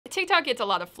TikTok gets a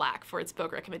lot of flack for its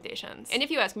book recommendations. And if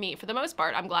you ask me, for the most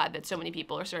part, I'm glad that so many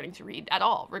people are starting to read at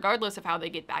all, regardless of how they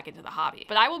get back into the hobby.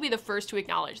 But I will be the first to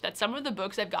acknowledge that some of the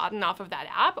books I've gotten off of that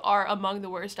app are among the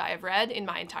worst I have read in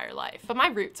my entire life. But my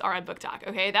roots are on BookTok,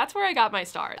 okay? That's where I got my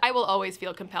start. I will always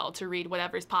feel compelled to read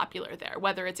whatever's popular there,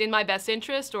 whether it's in my best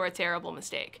interest or a terrible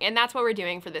mistake. And that's what we're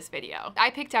doing for this video. I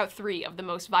picked out 3 of the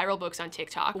most viral books on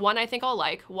TikTok. One I think I'll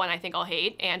like, one I think I'll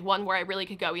hate, and one where I really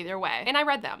could go either way. And I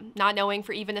read them, not knowing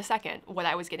for even a second what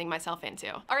I was getting myself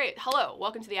into. All right, hello,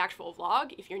 welcome to the actual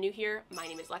vlog. If you're new here, my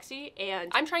name is Lexi,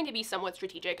 and I'm trying to be somewhat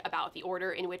strategic about the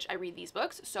order in which I read these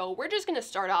books, so we're just gonna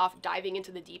start off diving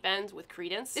into the deep end with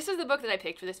Credence. This is the book that I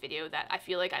picked for this video that I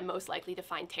feel like I'm most likely to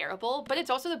find terrible, but it's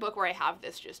also the book where I have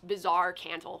this just bizarre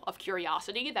candle of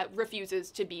curiosity that refuses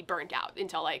to be burnt out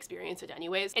until I experience it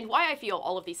anyways. And why I feel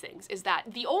all of these things is that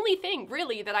the only thing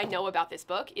really that I know about this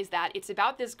book is that it's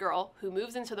about this girl who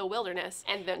moves into the wilderness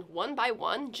and then one by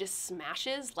one just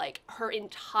smashes like her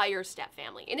entire step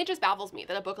family. And it just baffles me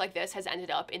that a book like this has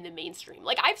ended up in the mainstream.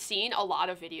 Like, I've seen a lot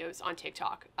of videos on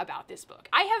TikTok about this book.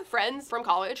 I have friends from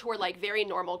college who are like very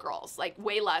normal girls, like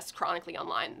way less chronically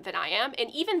online than I am, and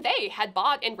even they had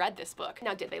bought and read this book.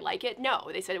 Now, did they like it? No,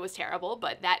 they said it was terrible,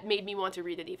 but that made me want to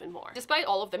read it even more. Despite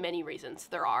all of the many reasons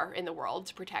there are in the world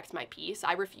to protect my peace,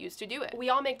 I refuse to do it. We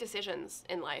all make decisions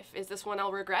in life. Is this one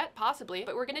I'll regret? Possibly,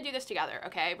 but we're gonna do this together,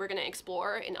 okay? We're gonna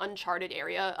explore an uncharted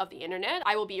area of the internet.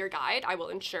 I will be your guide. I will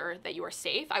ensure that you are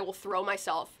safe. I will throw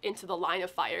myself into the line of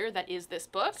fire that is this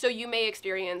book, so you may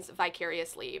experience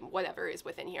vicariously whatever is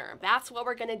within here. That's what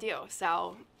we're gonna do,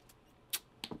 so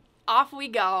off we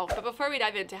go. But before we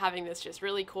dive into having this just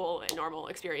really cool and normal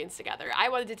experience together, I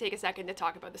wanted to take a second to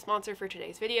talk about the sponsor for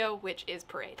today's video, which is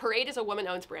Parade. Parade is a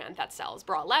woman-owned brand that sells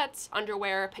bralettes,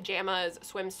 underwear, pajamas,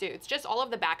 swimsuits, just all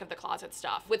of the back of the closet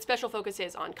stuff, with special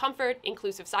focuses on comfort,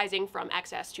 inclusive sizing from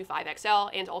XS to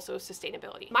 5XL, and also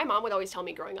sustainability. My mom would always tell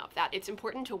me growing up that it's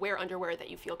important to wear underwear that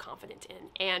you feel confident in,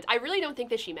 and I really don't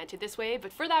think that she meant it this way,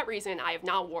 but for that reason, I have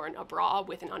not worn a bra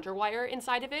with an underwire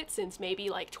inside of it since maybe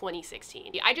like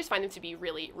 2016. I just find them to be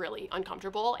really, really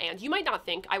uncomfortable, and you might not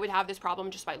think I would have this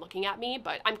problem just by looking at me,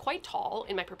 but I'm quite tall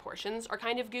and my proportions are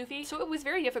kind of goofy, so it was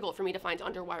very difficult for me to find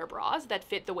underwire bras that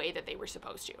fit the way that they were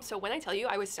supposed to. So when I tell you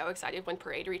I was so excited when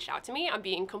Parade reached out to me, I'm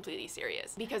being completely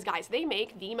serious. Because guys, they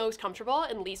make the most comfortable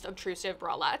and least obtrusive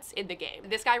bralettes in the game.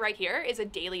 This guy right here is a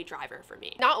daily driver for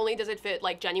me. Not only does it fit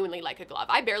like genuinely like a glove,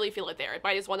 I barely feel it there, it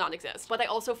might as well not exist, but I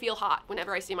also feel hot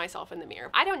whenever I see myself in the mirror.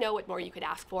 I don't know what more you could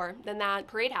ask for than that.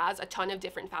 Parade has a ton of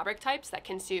different fabric types that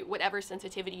can suit whatever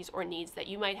sensitivities or needs that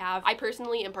you might have. I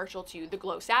personally am partial to the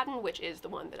glow satin, which is the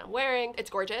one that I'm wearing.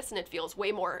 It's gorgeous and it feels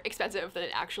way more expensive than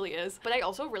it actually is, but I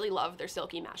also really love their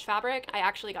silky mesh fabric. I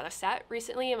actually got a set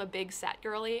recently. I'm a big set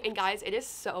girly, and guys, it is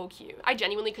so cute. I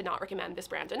genuinely could not recommend this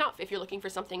brand enough if you're looking for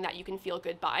something that you can feel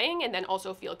good buying and then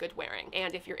also feel good wearing.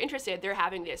 And if you're interested, they're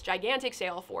having this gigantic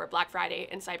sale for Black Friday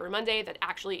and Cyber Monday that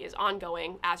actually is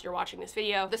ongoing as you're watching this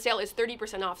video. The sale is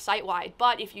 30% off site-wide,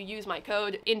 but if you use my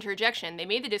code interjection, they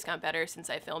made the discount better since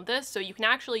I filmed this, so you can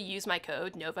actually use my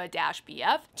code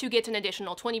NOVA-BF to get an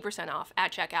additional 20% off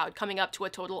at checkout, coming up to a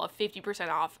total of 50%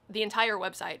 off the entire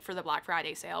website for the Black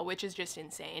Friday sale, which is just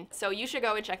insane. So you should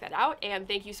go and check that out, and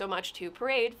thank you so much to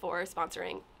Parade for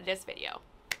sponsoring this video.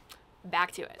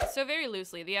 Back to it. So very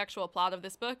loosely, the actual plot of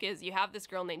this book is you have this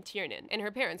girl named Tiernan, and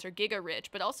her parents are giga rich,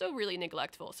 but also really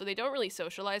neglectful, so they don't really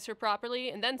socialize her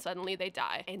properly, and then suddenly they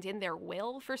die. And in their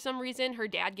will, for some reason, her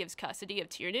dad gives custody of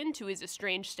Tiernan to his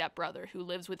estranged stepbrother, who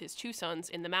lives with his 2 sons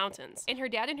in the mountains. And her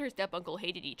dad and her step-uncle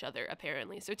hated each other,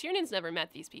 apparently, so Tiernan's never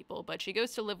met these people, but she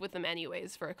goes to live with them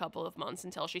anyways for a couple of months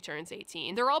until she turns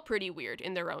 18. They're all pretty weird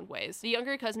in their own ways. The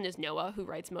younger cousin is Noah, who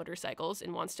rides motorcycles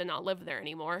and wants to not live there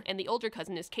anymore, and the older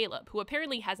cousin is Caleb, who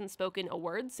apparently hasn't spoken a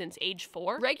word since age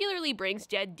 4, regularly brings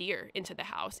dead deer into the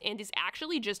house, and is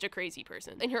actually just a crazy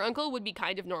person. And her uncle would be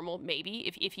kind of normal, maybe,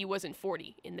 if he wasn't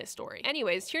 40 in this story.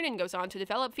 Anyways, Tiernan goes on to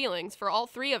develop feelings for all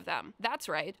 3 of them. That's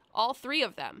right, all 3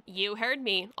 of them. You heard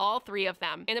me, all 3 of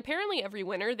them. And apparently every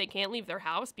winter they can't leave their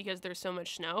house because there's so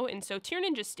much snow, and so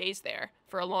Tiernan just stays there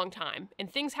for a long time,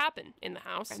 and things happen in the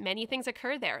house. Many things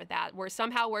occur there that were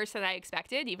somehow worse than I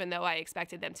expected, even though I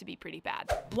expected them to be pretty bad.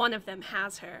 One of them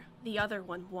has her, the other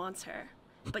one wants her,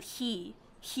 but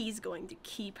he's going to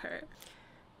keep her.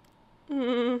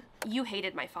 You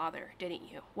hated my father,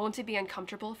 didn't you? Won't it be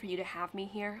uncomfortable for you to have me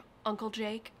here, Uncle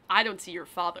Jake? I don't see your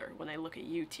father when I look at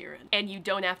you, Tiernan. And you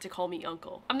don't have to call me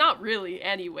uncle. I'm not really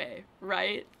anyway,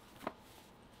 right?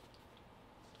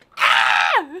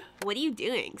 What are you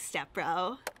doing,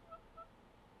 stepbro?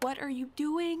 What are you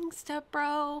doing,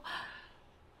 stepbro?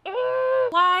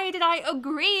 Why did I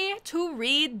agree to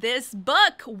read this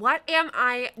book? What am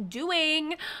I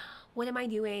doing? What am I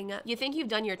doing? You think you've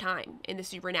done your time in the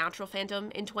supernatural fandom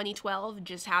in 2012,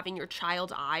 just having your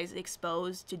child's eyes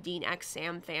exposed to Dean X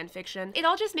Sam fanfiction? It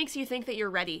all just makes you think that you're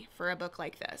ready for a book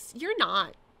like this. You're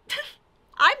not.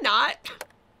 I'm not.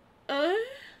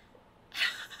 What?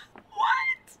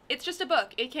 It's just a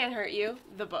book. It can't hurt you.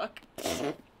 The book.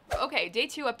 Okay, day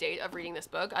 2 update of reading this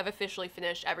book. I've officially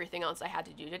finished everything else I had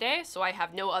to do today, so I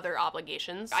have no other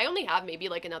obligations. I only have maybe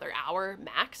like another hour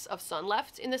max of sun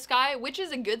left in the sky, which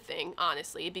is a good thing,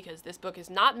 honestly, because this book is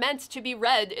not meant to be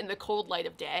read in the cold light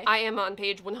of day. I am on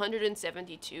page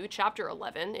 172, chapter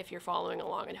 11, if you're following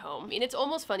along at home. I mean, it's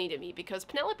almost funny to me because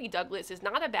Penelope Douglas is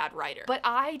not a bad writer, but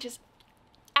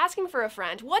asking for a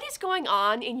friend, what is going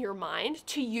on in your mind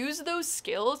to use those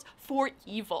skills for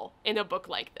evil in a book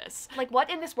like this? Like,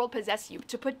 what in this world possessed you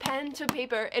to put pen to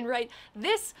paper and write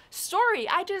this story?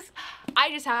 I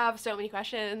just have so many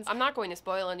questions. I'm not going to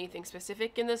spoil anything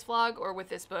specific in this vlog or with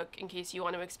this book in case you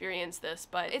want to experience this,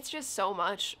 but it's just so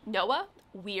much. Noah,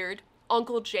 weird.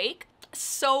 Uncle Jake,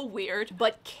 so weird.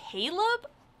 But Caleb,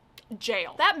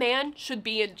 jail. That man should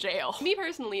be in jail. Me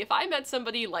personally, if I met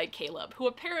somebody like Caleb, who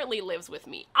apparently lives with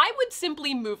me, I would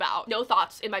simply move out. No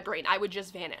thoughts in my brain. I would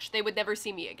just vanish. They would never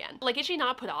see me again. Like, is she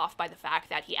not put off by the fact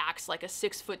that he acts like a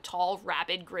 6-foot-tall,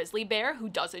 rabid grizzly bear who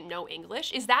doesn't know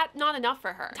English? Is that not enough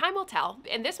for her? Time will tell.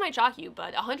 And this might shock you,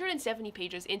 but 170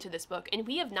 pages into this book, and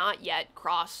we have not yet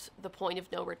crossed the point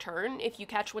of no return, if you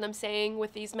catch what I'm saying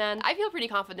with these men. I feel pretty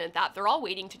confident that they're all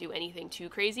waiting to do anything too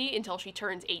crazy until she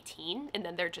turns 18, and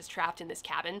then they're just trapped in this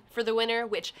cabin for the winter,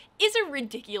 which is a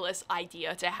ridiculous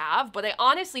idea to have, but I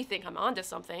honestly think I'm onto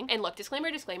something. And look, disclaimer,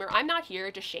 I'm not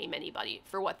here to shame anybody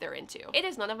for what they're into. It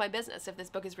is none of my business if this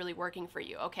book is really working for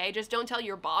you, okay? Just don't tell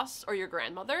your boss or your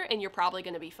grandmother and you're probably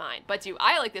gonna be fine. But do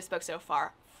I like this book so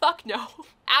far? Fuck no.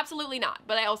 Absolutely not.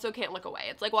 But I also can't look away.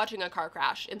 It's like watching a car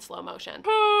crash in slow motion.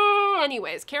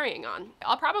 Anyways, carrying on.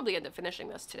 I'll probably end up finishing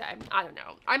this today. I don't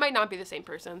know. I might not be the same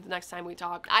person the next time we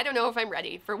talk. I don't know if I'm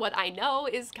ready for what I know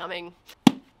is coming.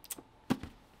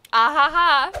 Ah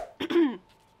ha ha.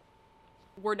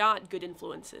 We're not good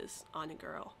influences on a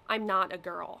girl. I'm not a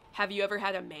girl. Have you ever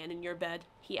had a man in your bed?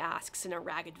 He asks in a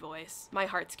ragged voice. My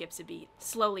heart skips a beat.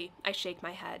 Slowly, I shake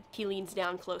my head. He leans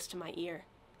down close to my ear.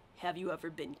 Have you ever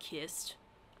been kissed?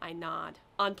 I nod.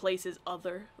 On places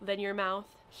other than your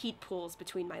mouth? Heat pulls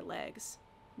between my legs.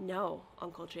 No,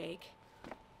 Uncle Jake.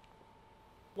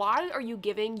 Why are you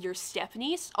giving your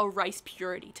stepniece a rice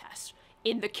purity test?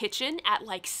 In the kitchen at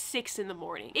like 6 in the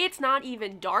morning. It's not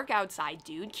even dark outside,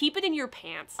 dude. Keep it in your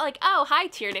pants. Like, oh, hi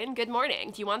Tiernan, good morning.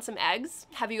 Do you want some eggs?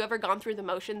 Have you ever gone through the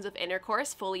motions of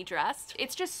intercourse fully dressed?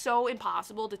 It's just so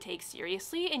impossible to take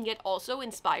seriously and yet also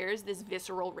inspires this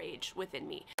visceral rage within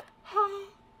me.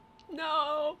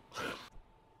 No.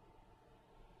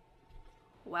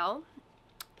 Well,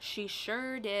 she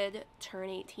sure did turn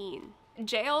 18.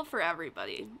 Jail for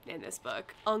everybody in this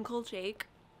book. Uncle Jake.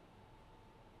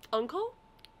 Uncle?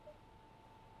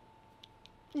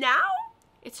 Now?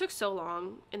 It took so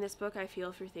long in this book, I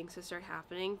feel, for things to start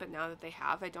happening, but now that they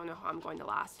have, I don't know how I'm going to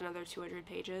last another 200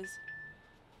 pages.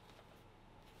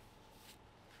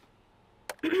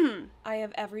 I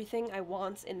have everything I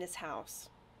want in this house.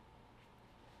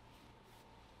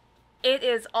 It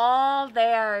is all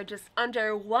there, just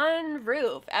under one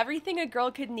roof. Everything a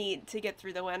girl could need to get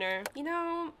through the winter. You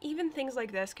know, even things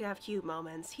like this could have cute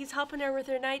moments. He's helping her with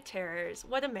her night terrors.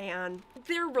 What a man.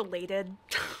 They're related.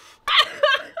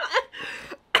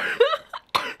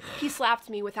 He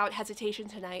slapped me without hesitation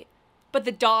tonight. But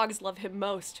the dogs love him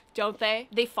most, don't they?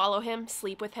 They follow him,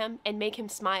 sleep with him, and make him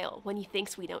smile when he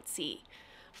thinks we don't see.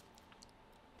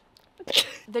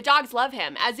 The dogs love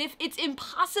him, as if it's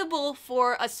impossible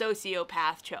for a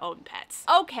sociopath to own pets.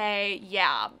 Okay,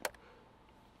 yeah.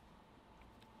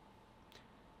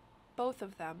 Both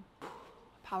of them.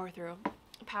 Power through.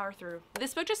 Power through.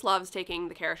 This book just loves taking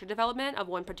the character development of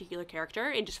one particular character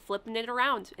and just flipping it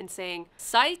around and saying,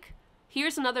 psych,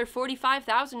 here's another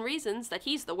 45,000 reasons that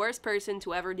he's the worst person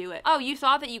to ever do it. Oh, you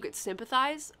thought that you could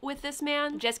sympathize with this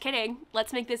man? Just kidding.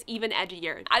 Let's make this even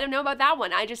edgier. I don't know about that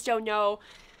one. I just don't know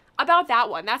about that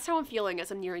one. That's how I'm feeling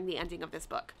as I'm nearing the ending of this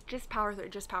book. Just power through,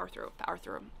 just power through, power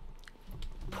through.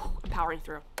 I'm powering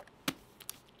through.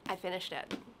 I finished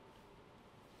it.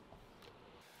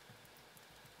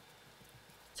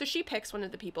 So she picks one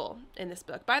of the people in this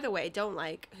book. By the way, don't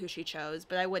like who she chose,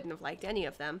 but I wouldn't have liked any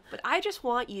of them. But I just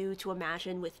want you to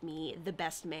imagine with me the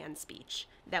best man speech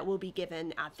that will be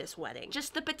given at this wedding.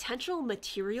 Just the potential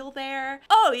material there.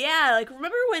 Oh yeah, like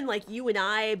remember when like you and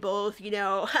I both, you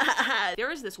know, there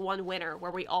was this one winter where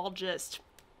we all just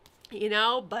you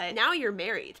know? But now you're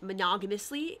married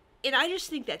monogamously, and I just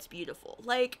think that's beautiful.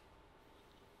 Like,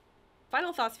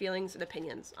 final thoughts, feelings, and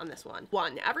opinions on this one.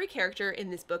 1, every character in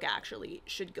this book actually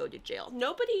should go to jail.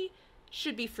 Nobody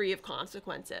should be free of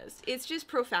consequences. It's just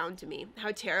profound to me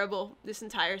how terrible this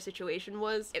entire situation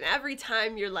was. And every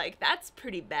time you're like, that's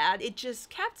pretty bad, it just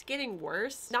kept getting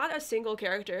worse. Not a single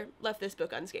character left this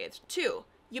book unscathed. 2,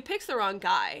 you picked the wrong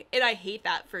guy, and I hate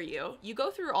that for you. You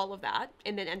go through all of that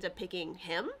and then end up picking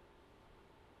him?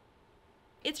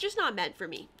 It's just not meant for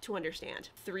me to understand.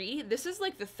 3, this is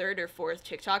like the 3rd or 4th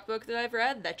TikTok book that I've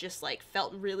read that just like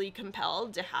felt really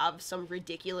compelled to have some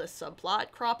ridiculous subplot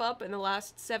crop up in the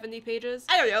last 70 pages.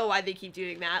 I don't know why they keep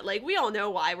doing that. Like, we all know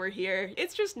why we're here.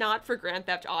 It's just not for Grand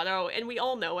Theft Auto, and we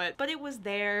all know it, but it was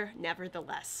there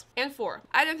nevertheless. And 4,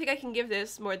 I don't think I can give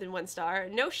this more than 1 star.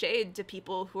 No shade to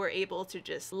people who are able to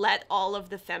just let all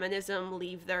of the feminism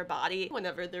leave their body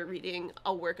whenever they're reading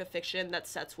a work of fiction that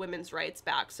sets women's rights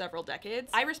back several decades.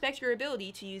 I respect your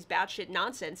ability to use batshit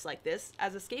nonsense like this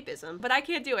as escapism, but I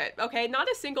can't do it, okay? Not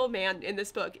a single man in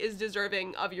this book is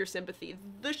deserving of your sympathy.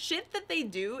 The shit that they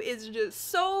do is just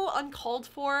so uncalled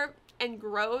for and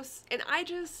gross, and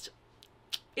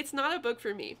it's not a book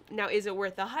for me. Now, is it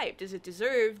worth the hype? Does it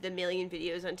deserve the million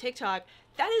videos on TikTok?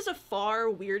 That is a far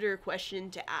weirder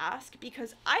question to ask,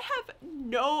 because I have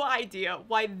no idea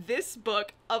why this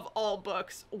book of all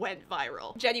books went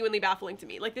viral. Genuinely baffling to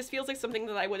me. Like, this feels like something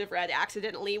that I would have read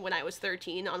accidentally when I was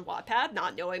 13 on Wattpad,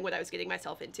 not knowing what I was getting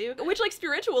myself into. Which, like,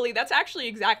 spiritually, that's actually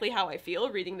exactly how I feel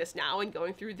reading this now and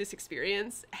going through this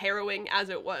experience, harrowing as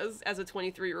it was as a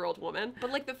 23-year-old woman.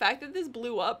 But, like, the fact that this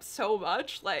blew up so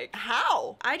much, like,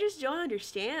 how? I just don't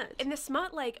understand. And the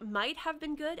smut, like, might have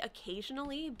been good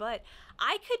occasionally, but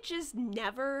I could just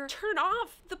never turn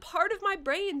off the part of my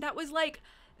brain that was like,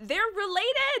 they're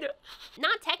related.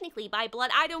 Not technically by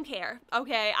blood, I don't care.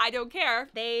 Okay, I don't care.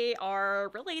 They are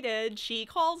related. She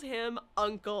calls him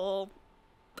uncle.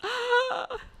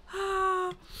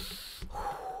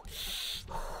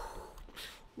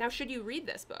 Now, should you read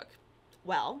this book?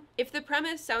 Well, if the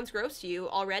premise sounds gross to you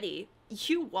already,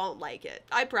 you won't like it.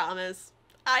 I promise.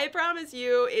 I promise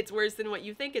you, it's worse than what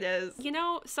you think it is. You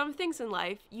know, some things in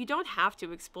life, you don't have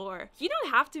to explore. You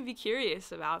don't have to be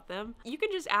curious about them. You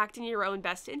can just act in your own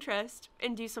best interest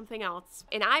and do something else.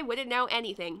 And I wouldn't know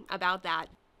anything about that.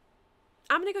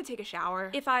 I'm gonna go take a shower.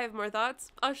 If I have more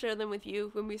thoughts, I'll share them with you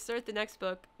when we start the next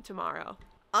book tomorrow.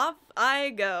 Off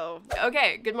I go.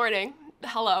 Okay, good morning.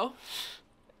 Hello.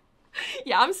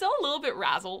 Yeah, I'm still a little bit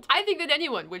razzled. I think that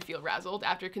anyone would feel razzled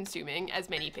after consuming as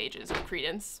many pages of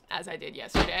Credence as I did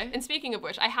yesterday. And speaking of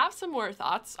which, I have some more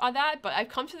thoughts on that, but I've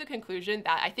come to the conclusion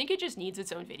that I think it just needs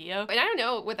its own video. And I don't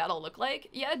know what that'll look like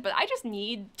yet, but I just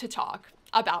need to talk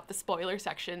about the spoiler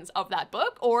sections of that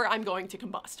book, or I'm going to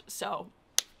combust. So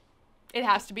it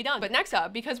has to be done. But next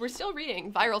up, because we're still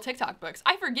reading viral TikTok books,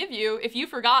 I forgive you if you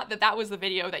forgot that that was the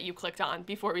video that you clicked on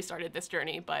before we started this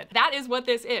journey, but that is what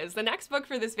this is. The next book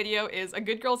for this video is A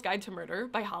Good Girl's Guide to Murder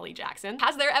by Holly Jackson.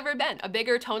 Has there ever been a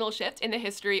bigger tonal shift in the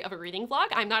history of a reading vlog?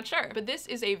 I'm not sure, but this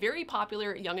is a very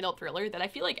popular young adult thriller that I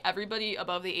feel like everybody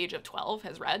above the age of 12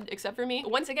 has read, except for me.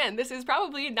 Once again, this is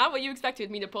probably not what you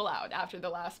expected me to pull out after the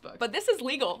last book, but this is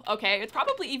legal, okay? It's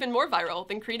probably even more viral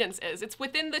than Credence is. It's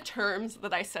within the terms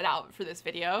that I set out for this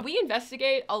video. We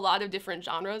investigate a lot of different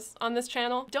genres on this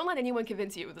channel. Don't let anyone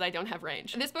convince you that I don't have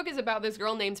range. This book is about this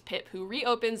girl named Pip who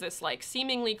reopens this like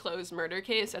seemingly closed murder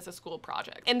case as a school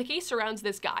project. And the case surrounds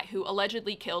this guy who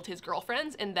allegedly killed his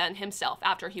girlfriends and then himself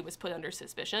after he was put under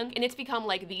suspicion. And it's become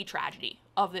like the tragedy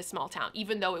of this small town,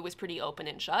 even though it was pretty open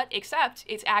and shut, except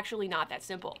it's actually not that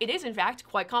simple. It is in fact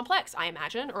quite complex, I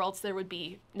imagine, or else there would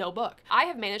be no book. I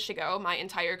have managed to go my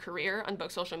entire career on book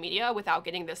social media without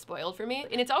getting this spoiled for me,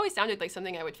 and it's always sounded like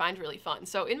something I would find really fun.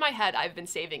 So in my head, I've been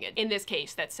saving it in this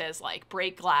case that says like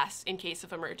break glass in case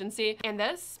of emergency. And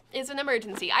this is an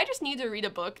emergency. I just need to read a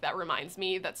book that reminds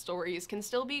me that stories can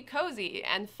still be cozy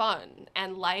and fun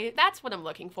and light. That's what I'm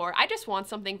looking for. I just want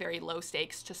something very low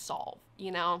stakes to solve,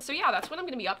 you know? So yeah, that's what I'm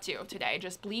gonna be up to today.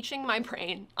 Just bleaching my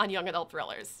brain on young adult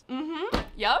thrillers.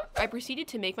 Yep. I proceeded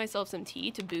to make myself some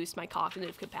tea to boost my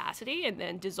cognitive capacity and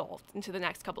then dissolved into the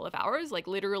next couple of hours, like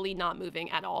literally not moving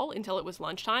at all until it was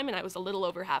lunchtime and I was a little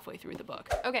over halfway through the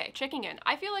book. Okay, checking in.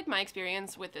 I feel like my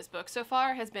experience with this book so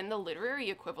far has been the literary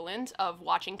equivalent of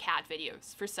watching cat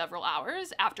videos for several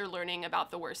hours after learning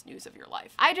about the worst news of your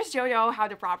life. I just don't know how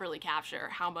to properly capture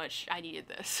how much I needed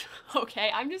this. Okay,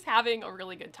 I'm just having a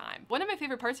really good time. One of my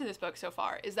favorite parts of this book so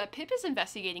far is that Pip is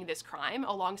investigating this crime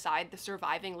alongside the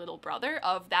surviving little brother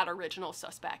of that original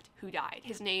suspect who died.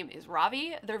 His name is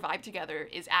Ravi. Their vibe together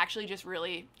is actually just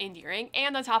really endearing,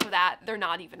 and on top of that, they're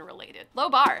not even related. Low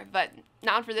bar, but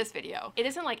not for this video. It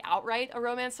isn't like outright a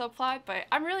romance subplot, but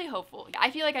I'm really hopeful. I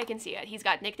feel like I can see it. He's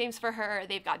got nicknames for her,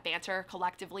 they've got banter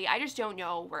collectively. I just don't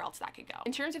know where else that could go.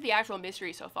 In terms of the actual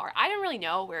mystery so far, I don't really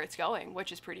know where it's going,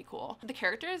 which is pretty cool. The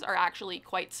characters are actually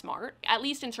quite smart, at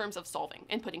least in terms of solving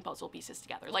and putting puzzle pieces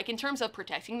together. Like in terms of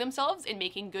protecting themselves and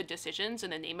making good decisions in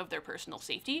the name of their personal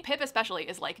safety. Pip especially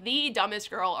is like the dumbest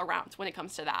girl around when it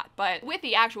comes to that. But with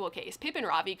the actual case, Pip and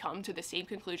Ravi come to the same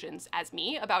conclusions as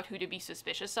me about who to be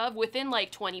suspicious of within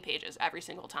like 20 pages every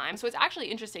single time. So it's actually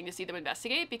interesting to see them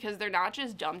investigate because they're not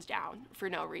just dumbed down for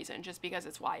no reason just because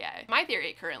it's YA. My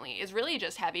theory currently is really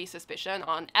just heavy suspicion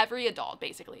on every adult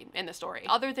basically in the story.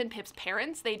 Other than Pip's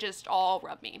parents, they just all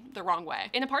rub me the wrong way.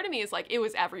 And a part of me is like, it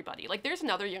was everybody. Like there's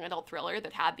another young adult thriller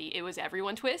that had the it was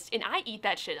everyone twist, and I eat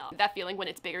that shit up. That feeling when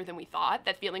it's bigger than we thought,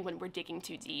 that feeling when we're digging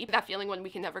too deep, that feeling when we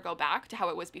can never go back to how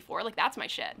it was before, like that's my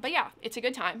shit. But yeah, it's a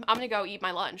good time. I'm gonna go eat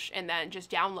my lunch and then just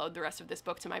download the rest of this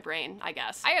book to my brain, I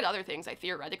guess. I had other things I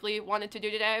theoretically wanted to do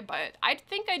today, but I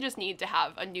think I just need to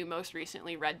have a new most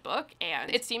recently read book,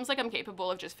 and it seems like I'm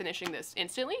capable of just finishing this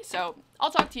instantly, so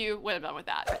I'll talk to you when I'm done with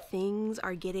that. Things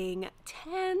are getting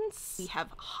tense. We have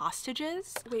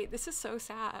hostages. Wait, this is so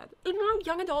sad. In a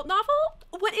young adult novel?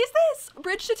 What is this?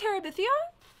 Bridge to Terabithia?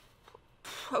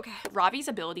 Okay. Ravi's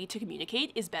ability to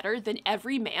communicate is better than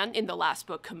every man in the last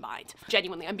book combined.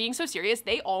 Genuinely, I'm being so serious,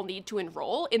 they all need to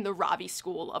enroll in the Ravi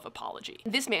School of Apology.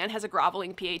 This man has a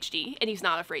groveling PhD, and he's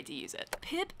not afraid to use it.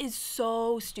 Pip is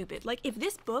so stupid. Like, if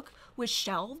this book was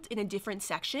shelved in a different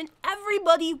section,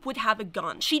 everybody would have a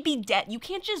gun. She'd be dead. You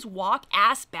can't just walk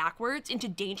ass backwards into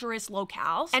dangerous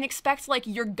locales and expect, like,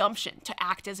 your gumption to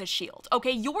act as a shield.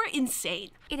 Okay, you're insane.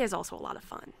 It is also a lot of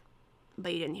fun.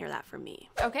 But you didn't hear that from me.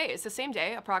 Okay, it's the same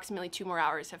day, approximately 2 more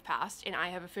hours have passed, and I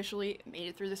have officially made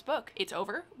it through this book. It's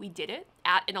over, we did it,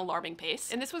 at an alarming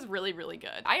pace, and this was really, really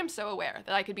good. I am so aware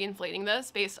that I could be inflating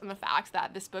this based on the fact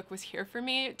that this book was here for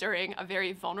me during a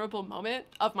very vulnerable moment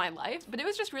of my life, but it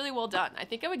was just really well done. I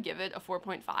think I would give it a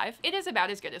 4.5. It is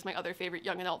about as good as my other favorite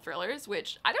young adult thrillers,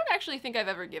 which I don't actually think I've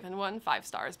ever given one 5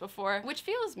 stars before, which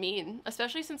feels mean,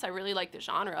 especially since I really like the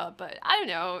genre, but I don't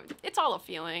know, it's all a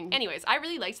feeling. Anyways, I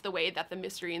really liked the way that the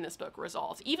mystery in this book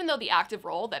resolved, even though the active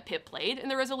role that Pip played in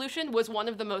the resolution was one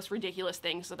of the most ridiculous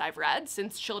things that I've read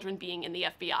since Children Being in the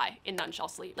FBI in None Shall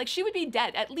Sleep. Like, she would be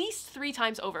dead at least 3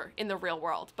 times over in the real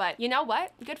world, but you know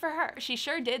what? Good for her. She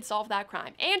sure did solve that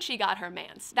crime, and she got her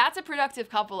mans. That's a productive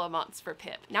couple of months for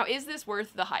Pip. Now, is this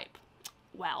worth the hype?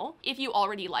 Well, if you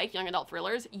already like young adult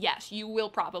thrillers, yes, you will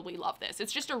probably love this.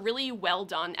 It's just a really well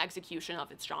done execution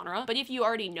of its genre. But if you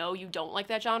already know you don't like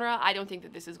that genre, I don't think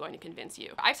that this is going to convince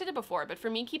you. I've said it before, but for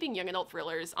me, keeping young adult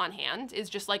thrillers on hand is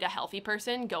just like a healthy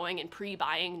person going and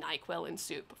pre-buying NyQuil and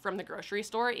soup from the grocery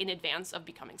store in advance of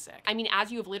becoming sick. I mean,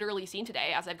 as you have literally seen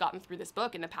today, as I've gotten through this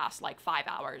book in the past like 5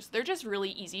 hours, they're just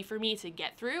really easy for me to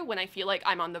get through when I feel like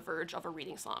I'm on the verge of a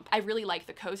reading slump. I really like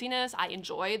the coziness. I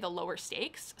enjoy the lower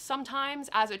stakes sometimes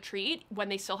as a treat when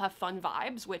they still have fun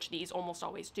vibes, which these almost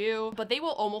always do, but they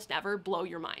will almost never blow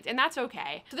your mind, and that's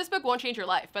okay. So this book won't change your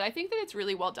life, but I think that it's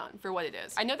really well done for what it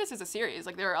is. I know this is a series,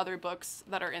 like there are other books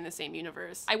that are in the same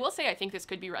universe. I will say I think this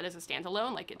could be read as a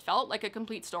standalone, like it felt like a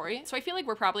complete story. So I feel like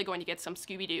we're probably going to get some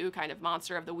Scooby-Doo kind of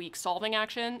monster of the week solving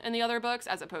action in the other books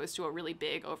as opposed to a really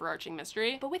big overarching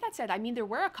mystery. But with that said, I mean, there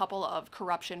were a couple of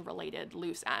corruption related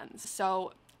loose ends.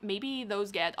 So maybe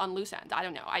those get on loose end. I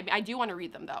don't know. I do want to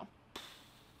read them though.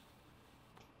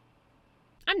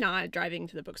 I'm not driving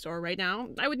to the bookstore right now.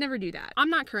 I would never do that. I'm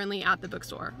not currently at the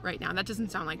bookstore right now. That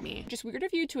doesn't sound like me. Just weird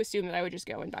of you to assume that I would just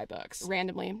go and buy books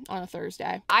randomly on a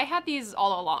Thursday. I had these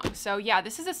all along. So yeah,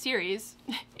 this is a series,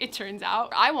 it turns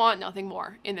out. I want nothing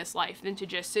more in this life than to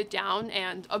just sit down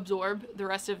and absorb the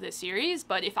rest of this series.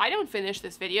 But if I don't finish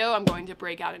this video, I'm going to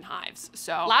break out in hives.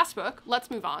 So last book, let's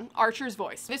move on. Archer's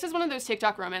Voice. This is one of those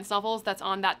TikTok romance novels that's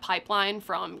on that pipeline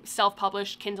from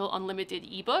self-published Kindle Unlimited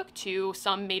ebook to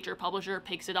some major publisher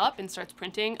picks it up and starts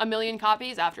printing 1 million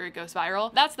copies after it goes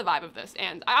viral. That's the vibe of this,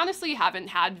 and I honestly haven't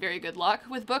had very good luck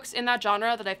with books in that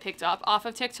genre that I've picked up off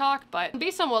of TikTok, but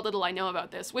based on what little I know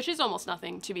about this, which is almost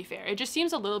nothing to be fair, it just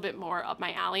seems a little bit more up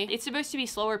my alley. It's supposed to be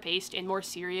slower paced and more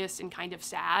serious and kind of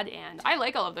sad, and I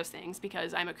like all of those things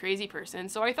because I'm a crazy person,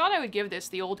 so I thought I would give this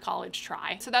the old college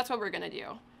try. So that's what we're gonna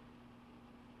do.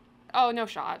 Oh, no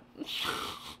shot.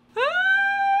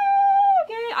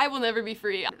 Okay, I will never be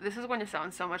free. This is going to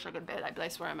sound so much like a bit, but I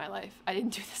swear on my life, I didn't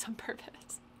do this on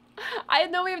purpose. I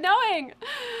had no way of knowing.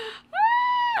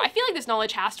 I feel like this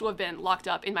knowledge has to have been locked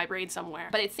up in my brain somewhere.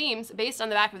 But it seems, based on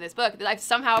the back of this book, that I've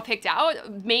somehow picked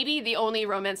out maybe the only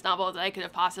romance novel that I could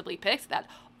have possibly picked that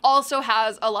also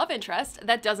has a love interest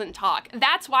that doesn't talk.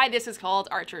 That's why this is called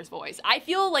Archer's Voice. I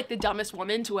feel like the dumbest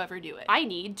woman to ever do it. I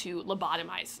need to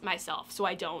lobotomize myself so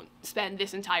I don't spend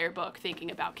this entire book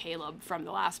thinking about Caleb from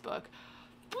the last book.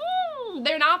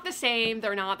 They're not the same,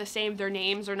 they're not the same, their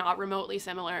names are not remotely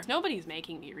similar. Nobody's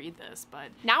making me read this, but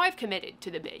now I've committed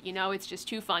to the bit, you know, it's just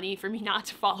too funny for me not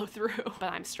to follow through.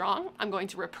 But I'm strong, I'm going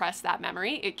to repress that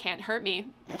memory, it can't hurt me.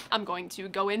 I'm going to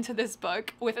go into this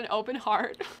book with an open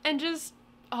heart and just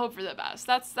hope for the best.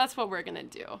 That's what we're gonna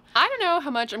do. I don't know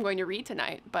how much I'm going to read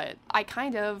tonight, but I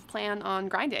kind of plan on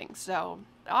grinding, so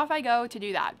off I go to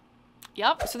do that.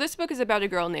 Yep. So this book is about a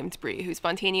girl named Bree who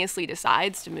spontaneously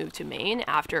decides to move to Maine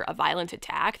after a violent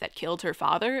attack that killed her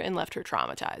father and left her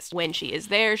traumatized. When she is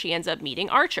there, she ends up meeting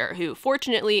Archer, who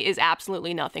fortunately is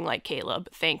absolutely nothing like Caleb,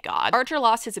 thank God. Archer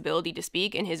lost his ability to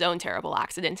speak in his own terrible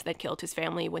accident that killed his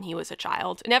family when he was a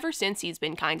child, and ever since he's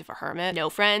been kind of a hermit. No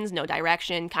friends, no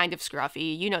direction, kind of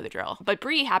scruffy, you know the drill. But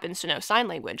Bree happens to know sign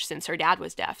language since her dad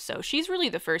was deaf, so she's really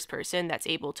the first person that's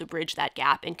able to bridge that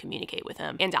gap and communicate with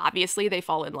him. And obviously they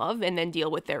fall in love and then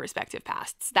deal with their respective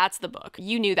pasts. That's the book.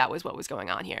 You knew that was what was going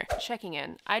on here. Checking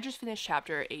in. I just finished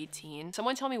chapter 18.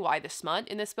 Someone tell me why the smut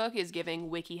in this book is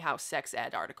giving WikiHow sex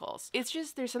ed articles. It's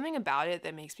just, there's something about it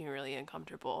that makes me really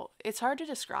uncomfortable. It's hard to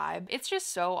describe. It's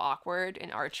just so awkward,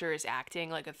 and Archer is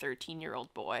acting like a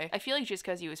 13-year-old boy. I feel like just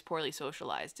because he was poorly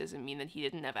socialized doesn't mean that he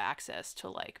didn't have access to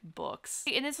like books.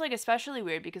 And it's like especially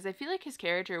weird because I feel like his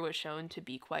character was shown to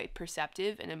be quite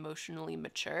perceptive and emotionally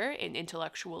mature and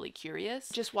intellectually curious.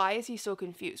 Just why is he so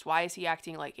confused? Why is he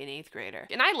acting like an 8th grader?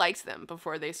 And I liked them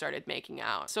before they started making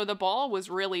out. So the ball was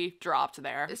really dropped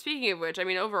there. Speaking of which, I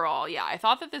mean, overall, yeah, I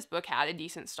thought that this book had a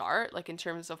decent start, like in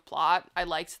terms of plot. I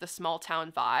liked the small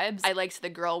town vibes. I liked the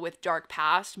girl with dark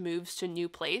past moves to new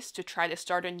place to try to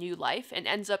start a new life and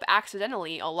ends up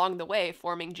accidentally along the way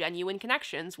forming genuine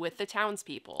connections with the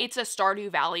townspeople. It's a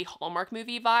Stardew Valley Hallmark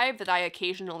movie vibe that I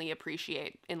occasionally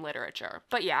appreciate in literature.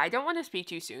 But yeah, I don't want to speak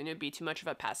too soon, it'd be too much of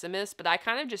a pessimist, but I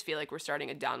kind of just feel like we're starting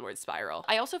a downward spiral.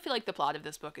 I also feel like the plot of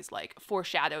this book is like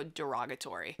foreshadowed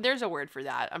derogatory. There's a word for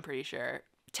that, I'm pretty sure.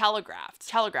 Telegraphed.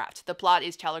 Telegraphed. The plot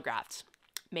is telegraphed.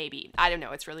 Maybe. I don't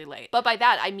know, it's really late. But by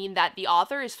that, I mean that the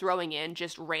author is throwing in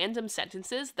just random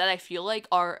sentences that I feel like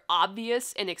are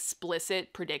obvious and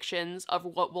explicit predictions of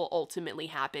what will ultimately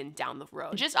happen down the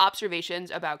road. Just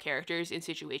observations about characters in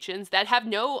situations that have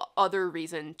no other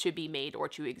reason to be made or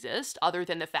to exist other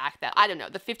than the fact that, I don't know,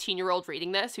 the 15-year-old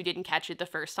reading this who didn't catch it the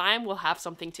first time will have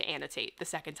something to annotate the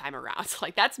second time around.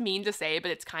 Like, that's mean to say,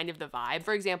 but it's kind of the vibe.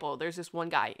 For example, there's this one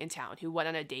guy in town who went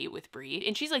on a date with Bree,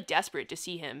 and she's like desperate to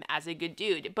see him as a good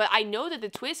dude. But I know that the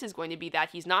twist is going to be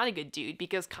that he's not a good dude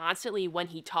because constantly when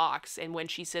he talks and when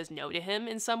she says no to him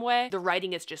in some way, the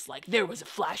writing is just like, there was a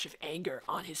flash of anger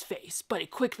on his face, but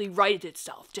it quickly righted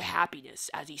itself to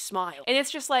happiness as he smiled. And it's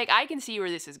just like, I can see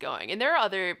where this is going. And there are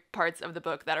other parts of the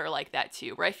book that are like that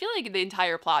too, where I feel like the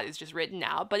entire plot is just written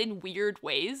out, but in weird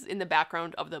ways in the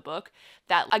background of the book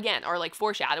that, again, are like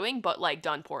foreshadowing, but like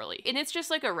done poorly. And it's just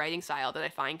like a writing style that I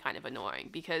find kind of annoying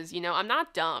because, you know, I'm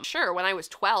not dumb. Sure, when I was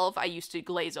 12, I used to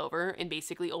glaze over and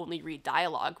basically only read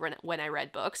dialogue when I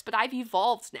read books, but I've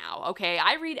evolved now, okay?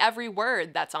 I read every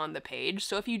word that's on the page,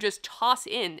 so if you just toss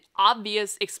in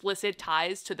obvious, explicit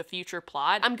ties to the future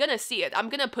plot, I'm gonna see it. I'm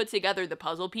gonna put together the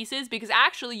puzzle pieces because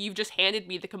actually you've just handed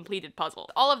me the completed puzzle.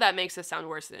 All of that makes this sound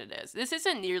worse than it is. This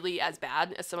isn't nearly as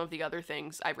bad as some of the other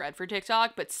things I've read for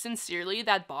TikTok, but sincerely,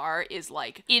 that bar is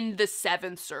like in the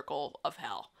 7th circle of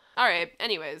hell. Alright,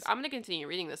 anyways, I'm gonna continue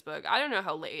reading this book. I don't know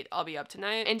how late I'll be up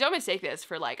tonight. And don't mistake this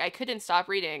for like, I couldn't stop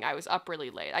reading, I was up really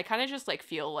late. I kind of just like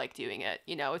feel like doing it,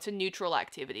 you know, it's a neutral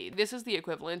activity. This is the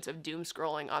equivalent of doom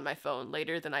scrolling on my phone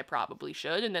later than I probably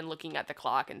should, and then looking at the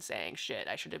clock and saying, shit,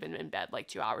 I should have been in bed like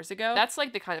 2 hours ago. That's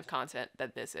like the kind of content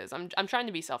that this is. I'm trying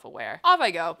to be self-aware. Off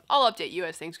I go. I'll update you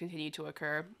as things continue to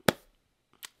occur.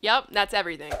 Yep, that's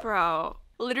everything. Bro,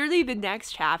 literally the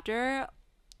next chapter,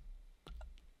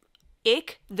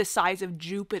 ick the size of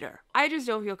Jupiter. I just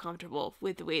don't feel comfortable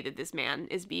with the way that this man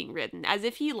is being written, as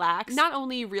if he lacks not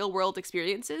only real-world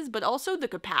experiences, but also the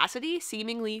capacity,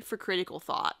 seemingly, for critical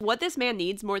thought. What this man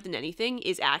needs more than anything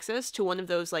is access to one of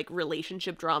those, like,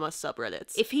 relationship drama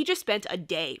subreddits. If he just spent a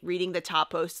day reading the top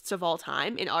posts of all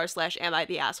time in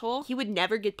r/am_I_the_asshole, he would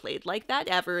never get played like that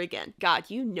ever again. God,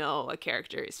 you know a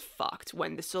character is fucked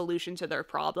when the solution to their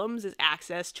problems is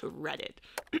access to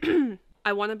Reddit.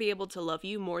 I want to be able to love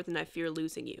you more than I fear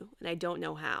losing you, and I don't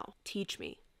know how. Teach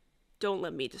me. Don't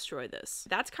let me destroy this.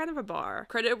 That's kind of a bar.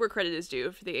 Credit where credit is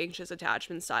due for the anxious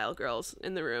attachment style girls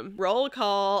in the room. Roll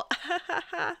call.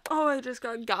 Oh, I just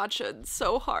got gotcha'd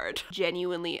so hard.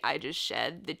 Genuinely, I just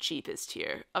shed the cheapest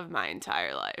tear of my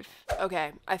entire life.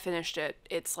 Okay, I finished it.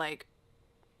 It's like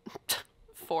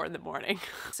 4 in the morning.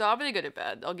 So I'm gonna go to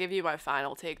bed. I'll give you my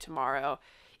final take tomorrow.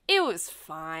 It was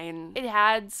fine. It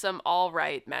had some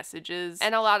alright messages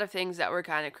and a lot of things that were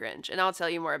kind of cringe, and I'll tell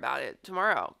you more about it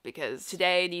tomorrow because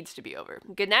today needs to be over.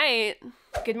 Good night.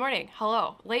 Good morning.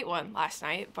 Hello. Late one last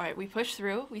night, but we pushed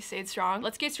through. We stayed strong.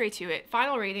 Let's get straight to it.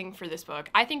 Final rating for this book.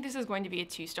 I think this is going to be a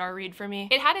 2-star read for me.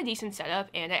 It had a decent setup,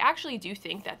 and I actually do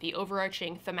think that the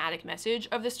overarching thematic message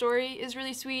of the story is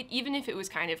really sweet, even if it was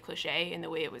kind of cliche in the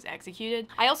way it was executed.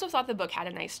 I also thought the book had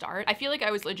a nice start. I feel like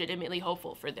I was legitimately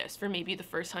hopeful for this for maybe the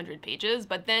first 100 pages,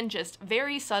 but then just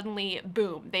very suddenly,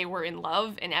 boom, they were in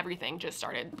love and everything just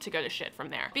started to go to shit from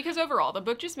there. Because overall, the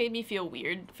book just made me feel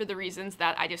weird for the reasons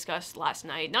that I discussed last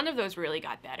night. None of those really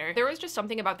got better. There was just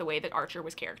something about the way that Archer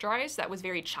was characterized that was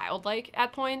very childlike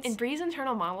at points. And Bree's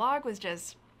internal monologue was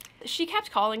just... She kept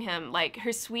calling him, like,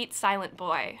 her sweet silent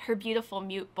boy, her beautiful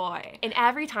mute boy. And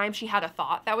every time she had a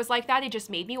thought that was like that, it just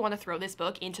made me want to throw this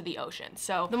book into the ocean.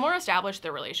 So the more established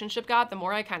their relationship got, the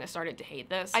more I kind of started to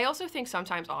hate this. I also think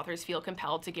sometimes authors feel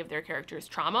compelled to give their characters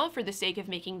trauma for the sake of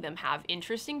making them have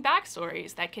interesting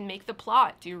backstories that can make the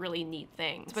plot do really neat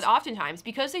things. But oftentimes,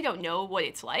 because they don't know what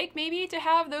it's like, maybe, to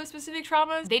have those specific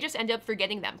traumas, they just end up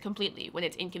forgetting them completely when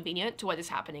it's inconvenient to what is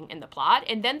happening in the plot.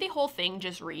 And then the whole thing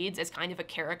just reads as kind of a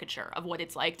caricature of what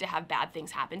it's like to have bad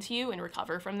things happen to you and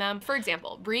recover from them. For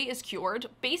example, Bree is cured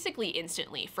basically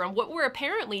instantly from what were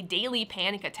apparently daily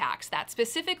panic attacks that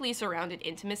specifically surrounded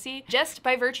intimacy just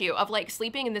by virtue of, like,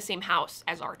 sleeping in the same house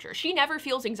as Archer. She never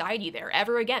feels anxiety there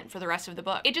ever again for the rest of the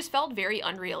book. It just felt very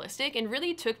unrealistic and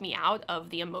really took me out of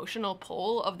the emotional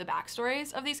pull of the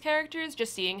backstories of these characters,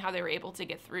 just seeing how they were able to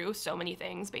get through so many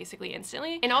things basically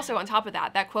instantly. And also on top of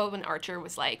that, that quote when Archer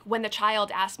was like, "When the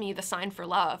child asked me the sign for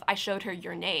love, I showed her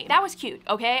your name." That was cute,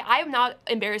 okay? I am not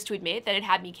embarrassed to admit that it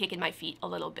had me kicking my feet a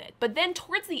little bit. But then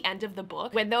towards the end of the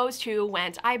book, when those two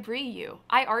went, "I Bree you,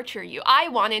 I Archer you," I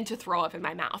wanted to throw up in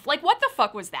my mouth. Like, what the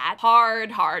fuck was that?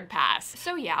 Hard pass.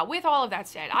 So yeah, with all of that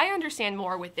said, I understand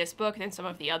more with this book than some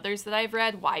of the others that I've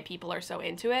read why people are so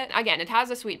into it. Again, it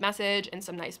has a sweet message and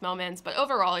some nice moments, but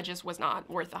overall it just was not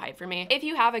worth the hype for me. If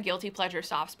you have a guilty pleasure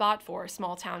soft spot for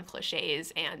small town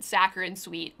cliches and saccharine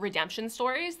sweet redemption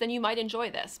stories, then you might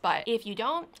enjoy this. But if you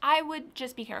don't, I would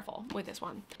just be careful with this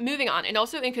one. Moving on, and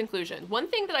also in conclusion, one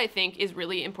thing that I think is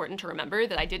really important to remember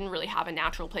that I didn't really have a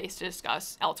natural place to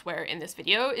discuss elsewhere in this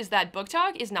video is that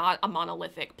BookTok is not a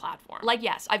monolithic platform. Like,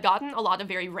 yes, I've gotten a lot of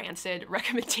very rancid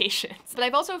recommendations, but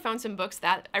I've also found some books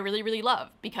that I really love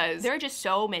because there are just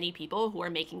so many people who are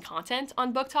making content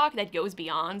on BookTok that goes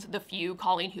beyond the few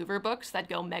Colleen Hoover books that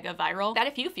go mega viral, that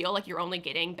if you feel like you're only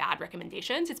getting bad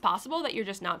recommendations, it's possible that you're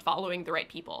just not following the right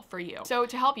people for you. So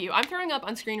to help you, I'm throwing up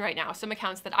on screen right now some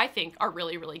accounts that I think are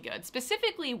really good,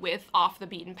 specifically with off the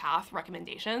beaten path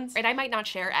recommendations. And I might not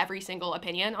share every single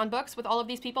opinion on books with all of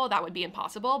these people, that would be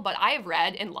impossible, but I have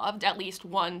read and loved at least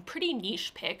one pretty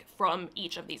niche pick from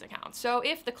each of these accounts. So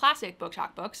if the classic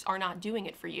BookTok books are not doing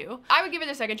it for you, I would give it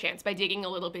a second chance by digging a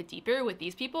little bit deeper with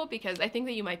these people because I think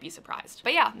that you might be surprised.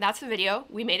 But yeah, that's the video.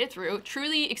 We made it through,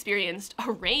 truly experienced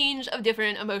a range of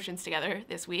different emotions together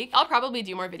this week. I'll probably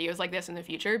do more videos like this in the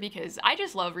future because I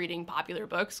just love reading popular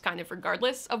books kind of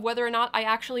regardless of whether or not I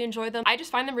actually enjoy them. I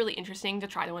just find them really interesting to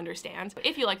try to understand.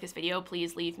 If you like this video,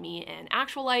 please leave me an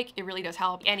actual like. It really does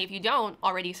help. And if you don't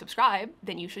already subscribe,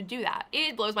 then you should do that.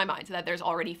 It blows my mind that there's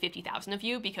already 50,000 of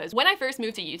you because when I first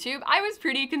moved to YouTube, I was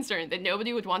pretty concerned that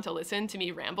nobody would want to listen to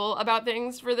me ramble about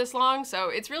things for this long. So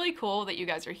it's really cool that you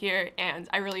guys are here and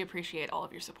I really appreciate all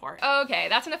of your support. Okay,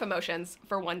 that's enough emotions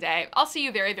for one day. I'll see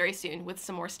you very soon with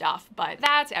some more stuff, but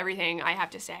that's everything I have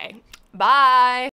to say. Bye!